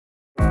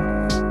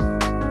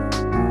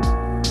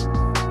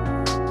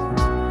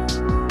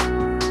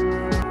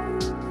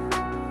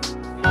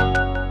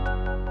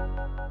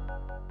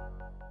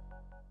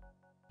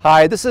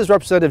Hi, this is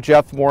Representative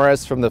Jeff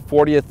Morris from the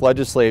 40th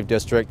Legislative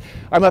District.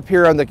 I'm up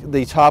here on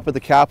the top of the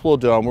Capitol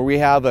Dome where we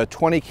have a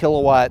 20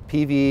 kilowatt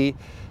PV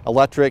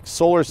electric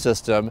solar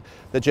system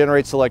that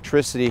generates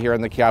electricity here on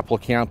the Capitol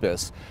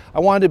campus. I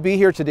wanted to be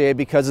here today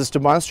because it's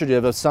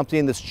demonstrative of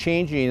something that's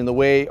changing in the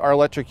way our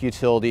electric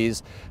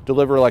utilities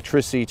deliver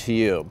electricity to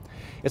you.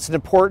 It's an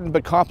important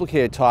but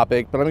complicated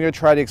topic, but I'm going to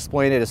try to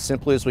explain it as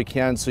simply as we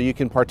can so you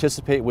can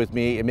participate with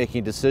me in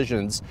making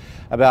decisions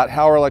about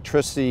how our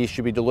electricity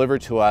should be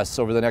delivered to us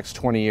over the next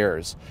 20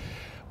 years.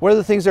 What are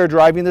the things that are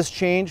driving this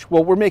change?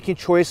 Well, we're making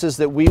choices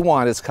that we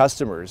want as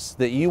customers,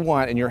 that you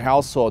want in your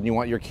household and you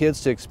want your kids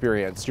to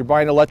experience. You're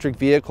buying electric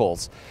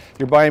vehicles,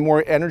 you're buying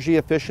more energy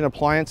efficient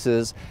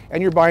appliances,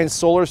 and you're buying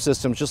solar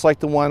systems just like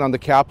the one on the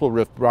Capitol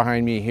roof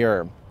behind me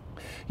here.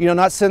 You know,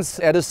 not since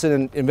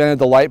Edison invented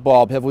the light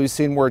bulb have we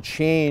seen more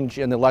change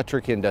in the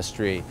electric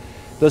industry.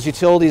 Those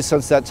utilities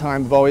since that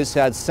time have always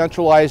had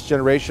centralized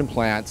generation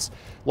plants,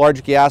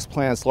 large gas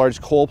plants,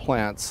 large coal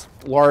plants,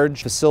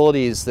 large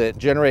facilities that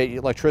generate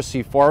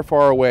electricity far,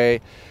 far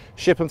away,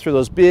 ship them through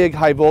those big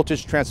high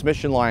voltage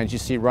transmission lines you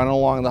see running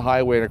along the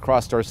highway and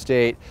across our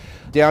state,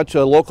 down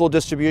to a local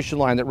distribution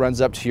line that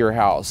runs up to your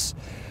house.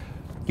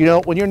 You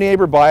know, when your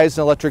neighbor buys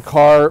an electric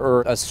car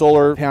or a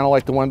solar panel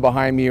like the one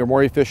behind me or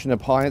more efficient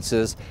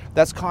appliances,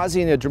 that's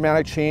causing a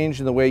dramatic change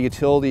in the way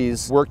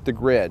utilities work the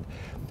grid.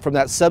 From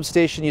that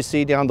substation you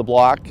see down the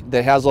block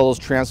that has all those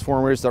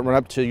transformers that run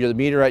up to the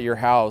meter at your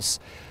house,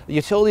 the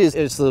utility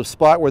is the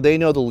spot where they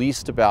know the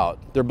least about.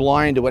 They're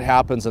blind to what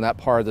happens in that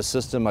part of the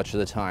system much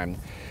of the time.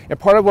 And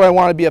part of what I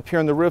want to be up here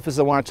on the roof is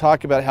I want to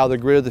talk about how the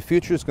grid of the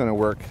future is going to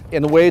work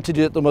and the way to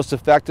do it the most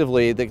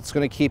effectively that's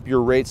going to keep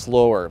your rates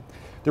lower.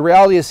 The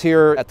reality is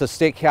here at the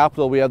state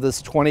capitol we have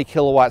this 20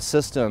 kilowatt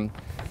system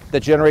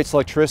that generates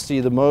electricity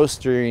the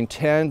most during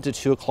 10 to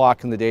 2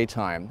 o'clock in the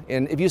daytime.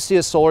 And if you see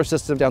a solar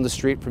system down the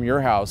street from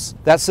your house,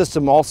 that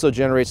system also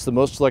generates the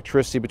most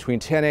electricity between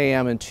 10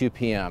 a.m. and 2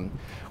 p.m.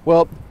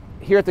 Well,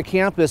 here at the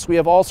campus we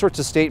have all sorts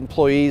of state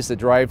employees that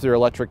drive their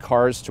electric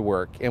cars to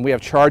work, and we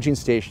have charging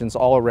stations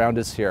all around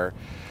us here.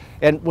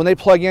 And when they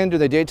plug in during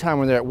the daytime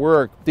when they're at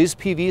work, these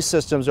PV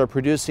systems are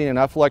producing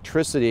enough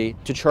electricity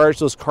to charge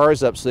those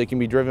cars up so they can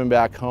be driven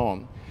back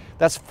home.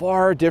 That's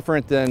far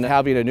different than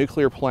having a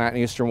nuclear plant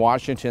in eastern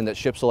Washington that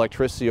ships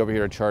electricity over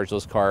here to charge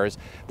those cars.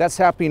 That's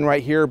happening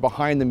right here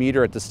behind the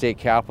meter at the state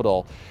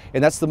capitol.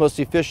 And that's the most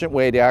efficient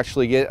way to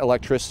actually get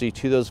electricity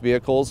to those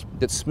vehicles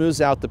that smooths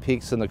out the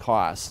peaks in the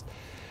cost.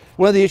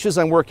 One of the issues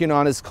I'm working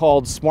on is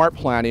called smart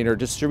planning, or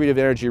distributed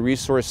energy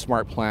resource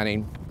smart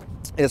planning.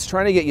 It's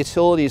trying to get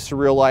utilities to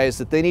realize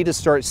that they need to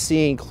start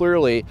seeing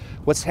clearly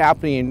what's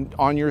happening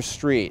on your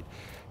street.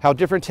 How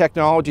different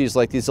technologies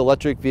like these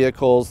electric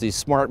vehicles, these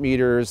smart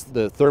meters,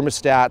 the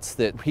thermostats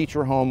that heat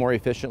your home more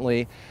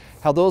efficiently,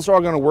 how those are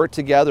all going to work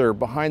together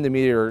behind the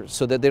meter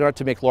so that they don't have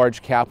to make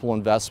large capital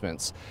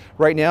investments.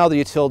 Right now the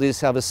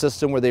utilities have a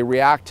system where they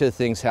react to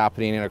things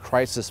happening in a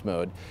crisis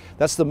mode.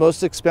 That's the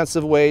most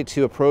expensive way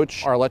to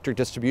approach our electric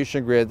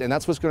distribution grid, and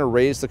that's what's going to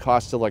raise the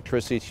cost of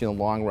electricity in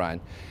the long run.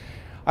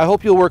 I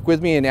hope you'll work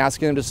with me in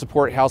asking them to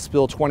support House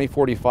Bill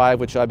 2045,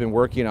 which I've been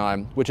working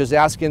on, which is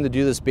asking them to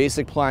do this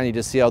basic planning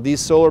to see how these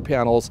solar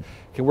panels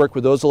can work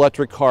with those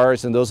electric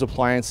cars and those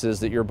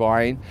appliances that you're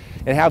buying,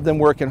 and have them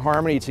work in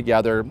harmony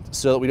together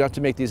so that we don't have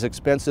to make these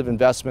expensive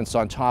investments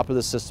on top of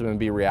the system and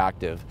be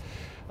reactive.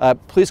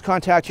 Please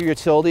contact your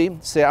utility,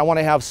 say I want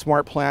to have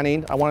smart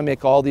planning, I want to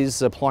make all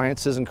these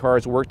appliances and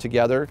cars work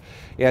together,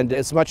 and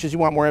as much as you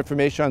want more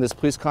information on this,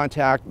 please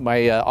contact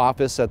my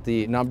office at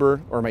the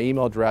number or my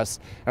email address,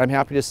 and I'm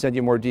happy to send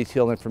you more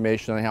detailed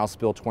information on House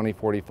Bill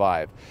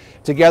 2045.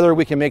 Together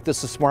we can make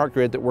this a smart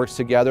grid that works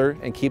together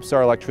and keeps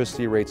our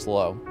electricity rates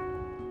low.